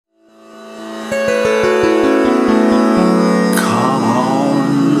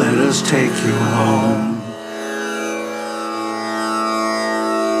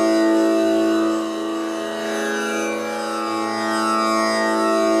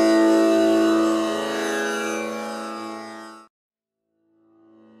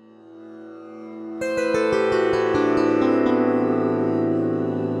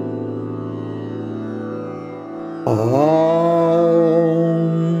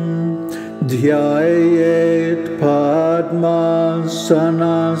dhyāyet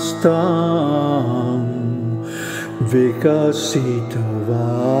padma-sanasthāṁ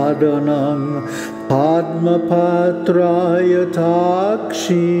vikasita-vadanāṁ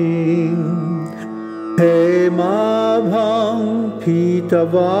padma-patrāyatākṣīṁhemābhāṁ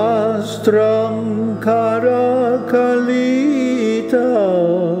pītavāstraṁ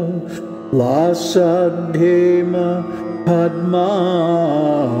kara-kalita-lasaddhema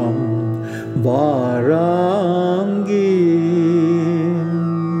padmām varāngīm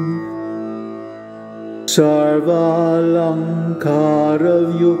sarva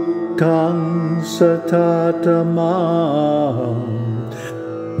alāṅkāra-yuktaṁ satatamam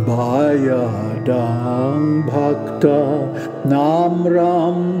bhayadaṁ bhakta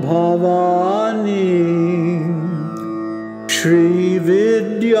namram bhavānīṁ Śrī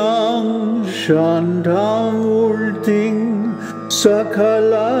Vidyā śāntamūrtiṁ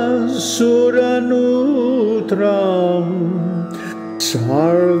sakala-sura-nutāṁ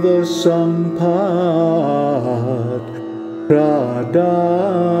sarva saṁpat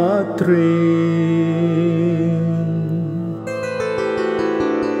pradātrīm.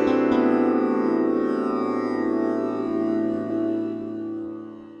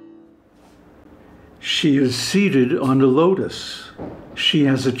 She is seated on a lotus. She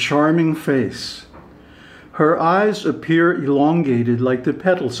has a charming face. Her eyes appear elongated like the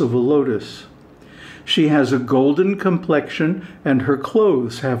petals of a lotus. She has a golden complexion and her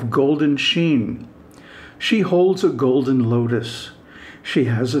clothes have golden sheen. She holds a golden lotus. She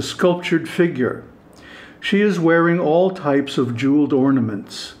has a sculptured figure. She is wearing all types of jeweled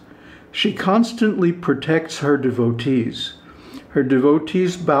ornaments. She constantly protects her devotees. Her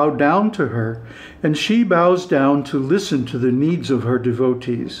devotees bow down to her, and she bows down to listen to the needs of her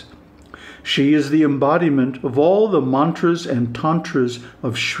devotees. She is the embodiment of all the mantras and tantras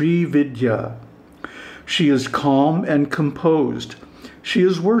of Śrī Vidyā. She is calm and composed. She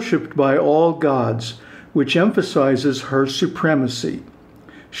is worshipped by all gods, which emphasizes her supremacy.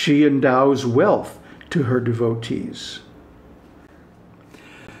 She endows wealth to her devotees.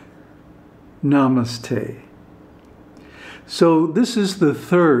 Namaste. So this is the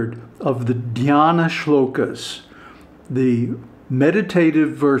third of the Dhyāna-ślokas, the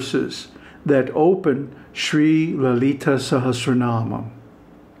meditative verses that open Śrī Lalithā-Sahasranāmam.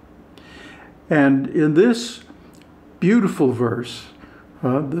 And in this beautiful verse,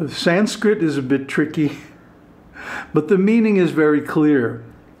 the Sanskrit is a bit tricky, but the meaning is very clear.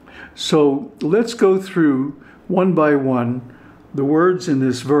 So let's go through one by one the words in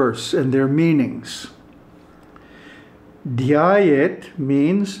this verse and their meanings. Dhyāyet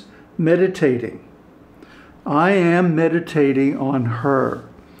means meditating. I am meditating on her,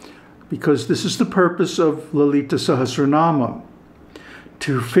 because this is the purpose of Lalithā-Sahasranāmam,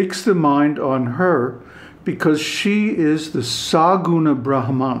 to fix the mind on her, because she is the saguna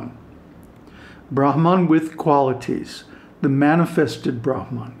Brahman, Brahman with qualities, the manifested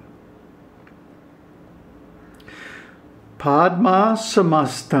Brahman.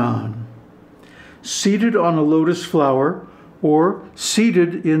 Padmāsanasthāṁ, seated on a lotus flower or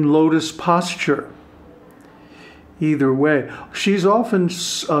seated in lotus posture. Either way, she's often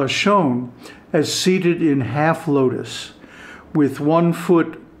shown as seated in half lotus, with one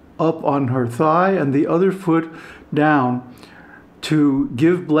foot up on her thigh and the other foot down to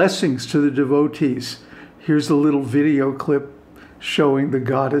give blessings to the devotees. Here's a little video clip showing the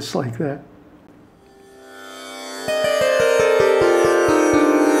goddess like that.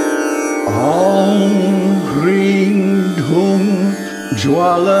 Om Hring Dhum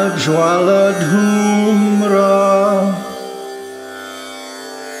Jwala Jwala Dhumra.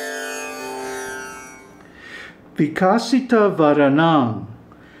 Vikasita-vadanāṁ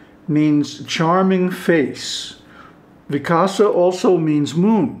means charming face. Vikasa also means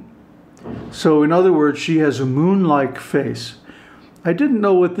moon. So in other words, she has a moon-like face. I didn't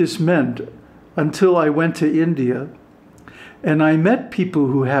know what this meant until I went to India. And I met people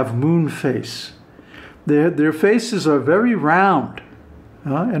who have moon face. Their faces are very round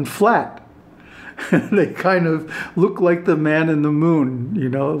and flat. They kind of look like the man in the moon, you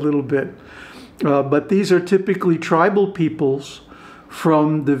know, a little bit. But these are typically tribal peoples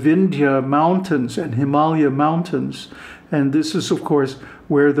from the Vindhya mountains and Himalaya mountains. And this is, of course,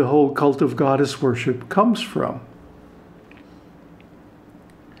 where the whole cult of goddess worship comes from.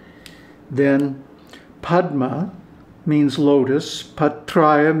 Then Padma means lotus,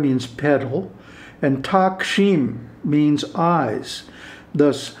 patrāya means petal, and takṣīṁ means eyes.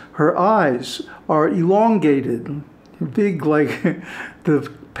 Thus, her eyes are elongated, big like the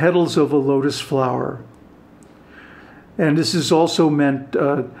petals of a lotus flower. And this is also meant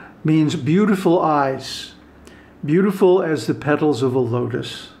means beautiful eyes, beautiful as the petals of a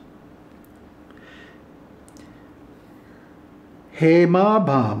lotus.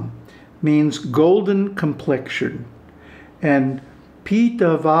 Hemābhāṁ means golden complexion, and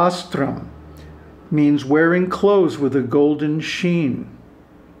pītavāstraṁ means wearing clothes with a golden sheen.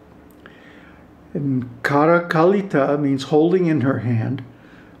 And kara-kalita means holding in her hand.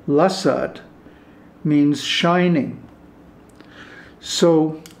 Lasad means shining.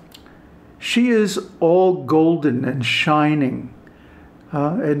 So she is all golden and shining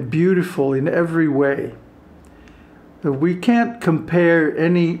and beautiful in every way. We can't compare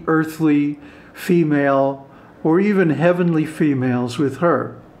any earthly female or even heavenly females with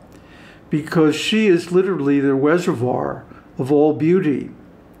her, because she is literally the reservoir of all beauty.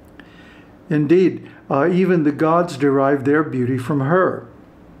 Indeed, even the gods derive their beauty from her.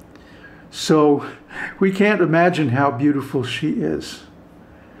 So we can't imagine how beautiful she is.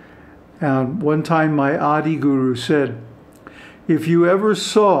 And one time my Adi Guru said, if you ever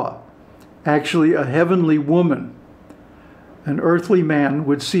saw actually a heavenly woman, an earthly man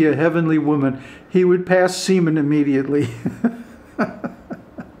would see a heavenly woman, he would pass semen immediately.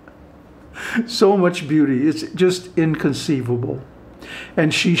 So much beauty, it's just inconceivable.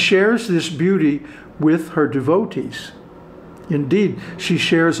 And she shares this beauty with her devotees. Indeed, she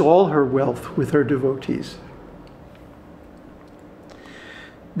shares all her wealth with her devotees.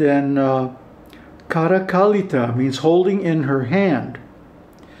 Then kara-kalita means holding in her hand.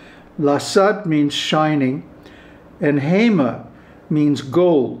 Lasad means shining. And hema means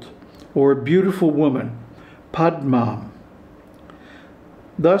gold, or beautiful woman, padmām.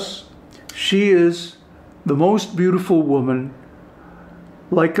 Thus, she is the most beautiful woman,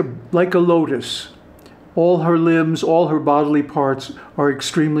 like a lotus. All her limbs, all her bodily parts are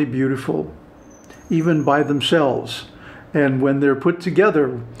extremely beautiful, even by themselves. And when they're put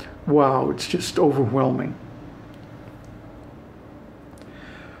together, wow, it's just overwhelming.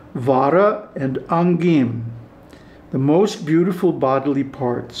 Vara and varāngīm, the most beautiful bodily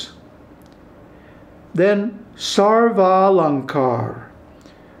parts. Then sarva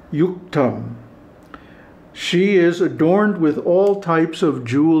yuktam. She is adorned with all types of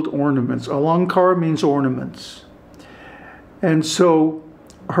jeweled ornaments. Alankara means ornaments. And so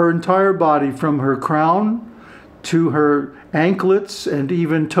her entire body, from her crown to her anklets and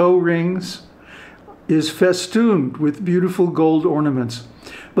even toe rings, is festooned with beautiful gold ornaments.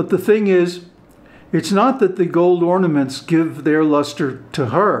 But the thing is, it's not that the gold ornaments give their luster to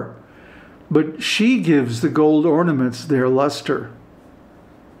her, but she gives the gold ornaments their luster.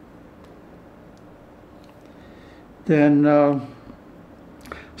 Then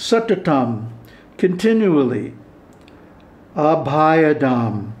satatam, continually.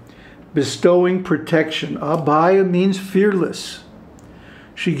 Abhayadam, bestowing protection. Abhaya means fearless.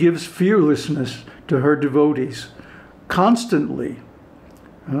 She gives fearlessness to her devotees constantly.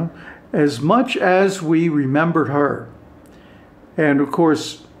 As much as we remember her. And of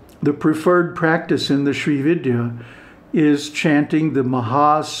course, the preferred practice in the Śrī Vidyā is chanting the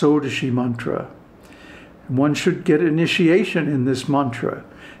Maha-Sodashi mantra. One should get initiation in this mantra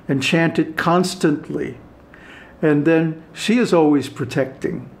and chant it constantly. And then she is always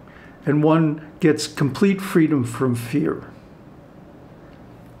protecting, and one gets complete freedom from fear.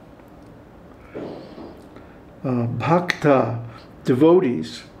 Bhakta,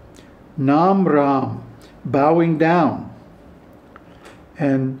 devotees. Nam Ram, bowing down.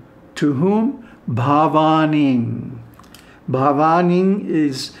 And to whom? Bhavānīṁ. Bhavānīṁ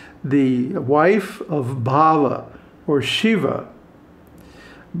is the wife of Bhava, or Shiva.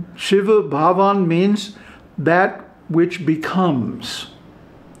 Shiva, Bhavan, means that which becomes.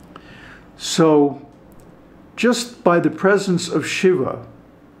 So, just by the presence of Shiva,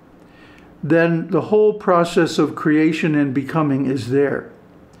 then the whole process of creation and becoming is there.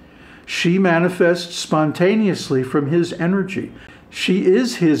 She manifests spontaneously from his energy. She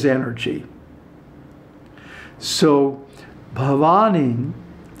is his energy. So, Bhavānīṁ,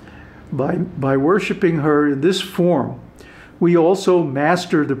 by worshiping her in this form, we also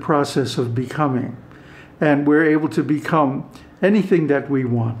master the process of becoming, and we're able to become anything that we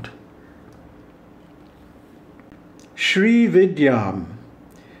want. Śrī Vidyā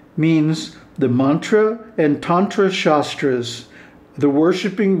means the mantra and tantra shastras, the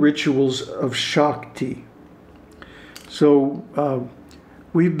worshipping rituals of Shakti. So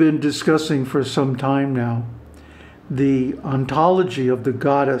we've been discussing for some time now the ontology of the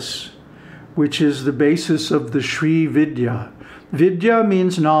goddess, which is the basis of the Śrī Vidyā. Vidya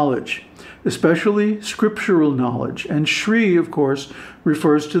means knowledge, especially scriptural knowledge. And Śrī, of course,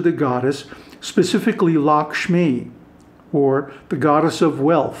 refers to the goddess, specifically Lakshmi, or the goddess of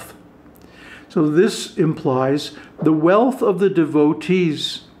wealth. So this implies the wealth of the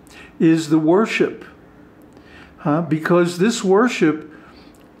devotees is the worship, because this worship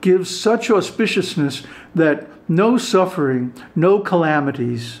gives such auspiciousness that no suffering, no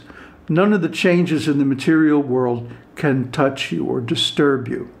calamities, none of the changes in the material world can touch you or disturb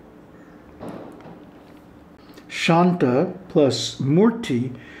you. Shanta plus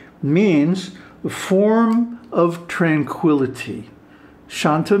murti means the form of tranquility.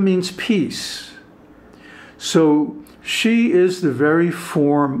 Shanta means peace. So she is the very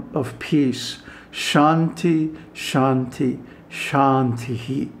form of peace. Shanti, shanti,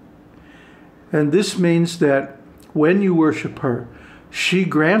 shantihi. And this means that when you worship her, she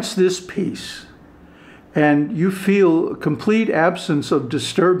grants this peace, and you feel a complete absence of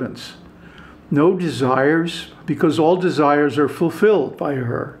disturbance. No desires, because all desires are fulfilled by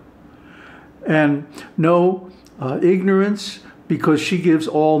her. And no ignorance, because she gives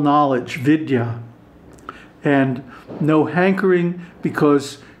all knowledge, vidya. And no hankering,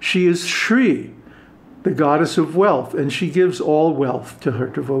 because she is Śrī, the goddess of wealth, and she gives all wealth to her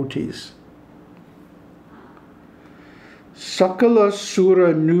devotees.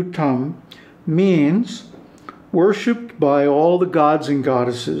 Sakala-sura-nutāṁ means worshipped by all the gods and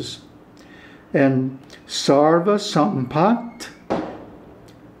goddesses, and sarva saṁpat,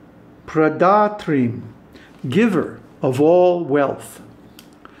 pradātrīm, giver of all wealth.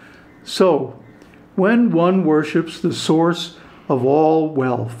 So, when one worships the source of all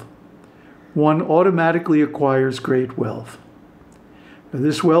wealth, one automatically acquires great wealth. Now,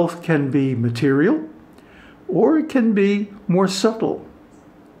 this wealth can be material, or it can be more subtle.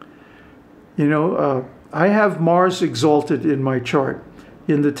 You know, I have Mars exalted in my chart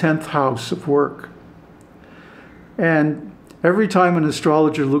in the 10th house of work. And every time an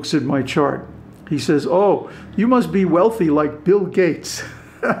astrologer looks at my chart, he says, "Oh, you must be wealthy like Bill Gates."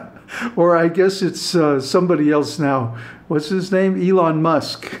 Or I guess it's somebody else now. What's his name? Elon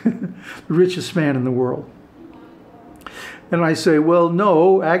Musk, the richest man in the world. And I say, well,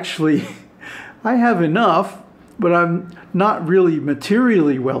 no, actually, I have enough, but I'm not really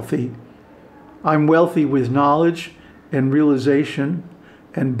materially wealthy. I'm wealthy with knowledge and realization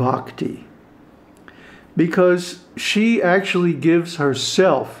and bhakti. Because she actually gives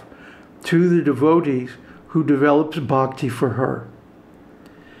herself to the devotees who develops bhakti for her.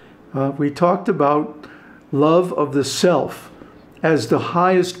 We talked about love of the self as the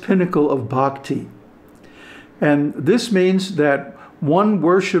highest pinnacle of bhakti. And this means that one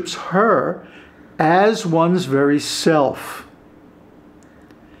worships her as one's very self.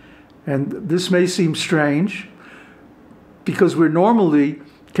 And this may seem strange, because we're normally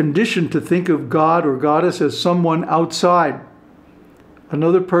conditioned to think of God or goddess as someone outside,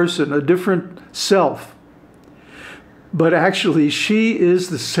 another person, a different self. But actually, she is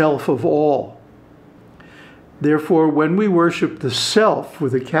the self of all. Therefore, when we worship the self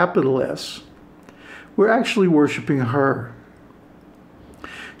with a capital S, we're actually worshiping her.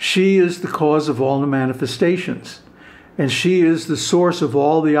 She is the cause of all the manifestations, and she is the source of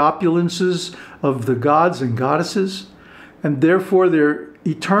all the opulences of the gods and goddesses, and therefore they're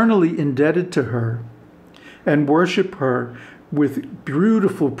eternally indebted to her and worship her with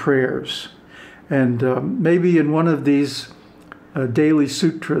beautiful prayers. And maybe in one of these daily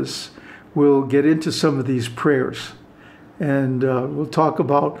sutras, we'll get into some of these prayers. And we'll talk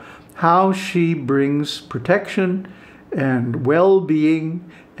about how she brings protection and well-being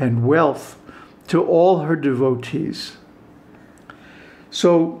and wealth to all her devotees.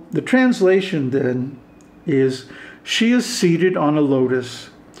 So the translation then is, she is seated on a lotus.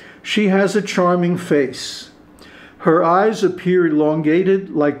 She has a charming face. Her eyes appear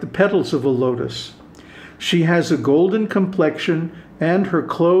elongated like the petals of a lotus. She has a golden complexion, and her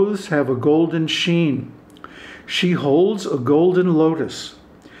clothes have a golden sheen. She holds a golden lotus.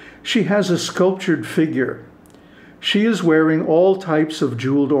 She has a sculptured figure. She is wearing all types of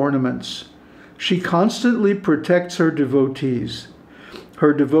jeweled ornaments. She constantly protects her devotees.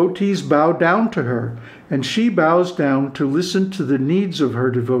 Her devotees bow down to her, and she bows down to listen to the needs of her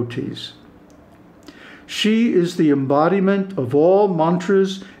devotees. She is the embodiment of all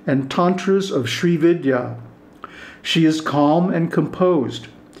mantras and tantras of Śrī Vidyā. She is calm and composed.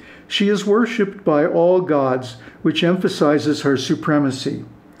 She is worshipped by all gods, which emphasizes her supremacy.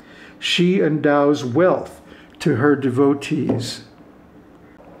 She endows wealth to her devotees.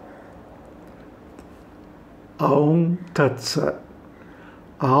 Aum Tat Sat.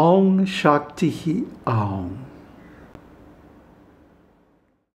 Aum Shakti Aum.